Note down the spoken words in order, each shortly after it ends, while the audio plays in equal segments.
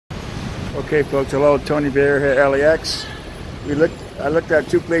Okay, folks. Hello, Tony Bear here at LAX. I looked at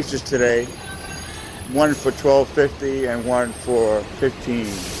two places today. One for $12.50 and one for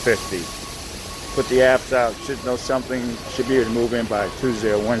 $15.50. Put the apps out. Should know something. Should be able to move in by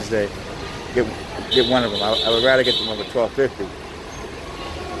Tuesday or Wednesday. Get one of them. I would rather get the one for $12.50.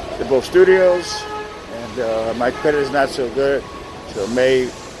 They're both studios, and my credit is not so good, so I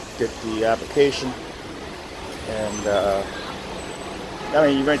may get the application. And I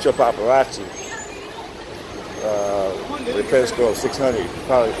mean, you rent your paparazzi with a credit score of 600.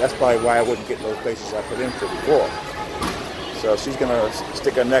 That's probably why I wouldn't get those places I put in for before. So she's gonna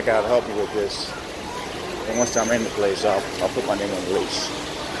stick her neck out to help me with this. And once I'm in the place, I'll put my name on the lease.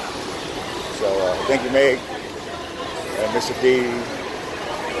 So thank you, Meg and Mr. D,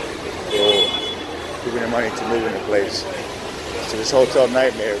 for giving the money to move in the place. So this hotel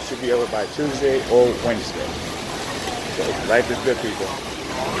nightmare should be over by Tuesday or Wednesday. So life is good, people.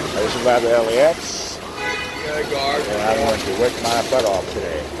 I just arrived at LAX, and I'm going to work my butt off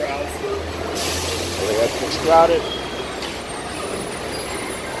today. LAX looks crowded.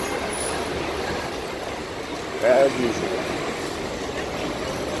 As usual.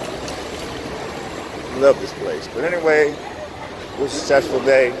 Love this place. But anyway, it was a successful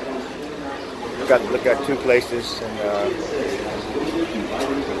day. Got to look at two places, and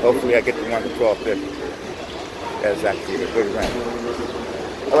hopefully I get the one for $12.50. That's actually a good rent.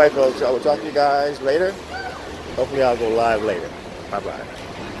 Alright folks, I will talk to you guys later. Hopefully I'll go live later. Bye-bye.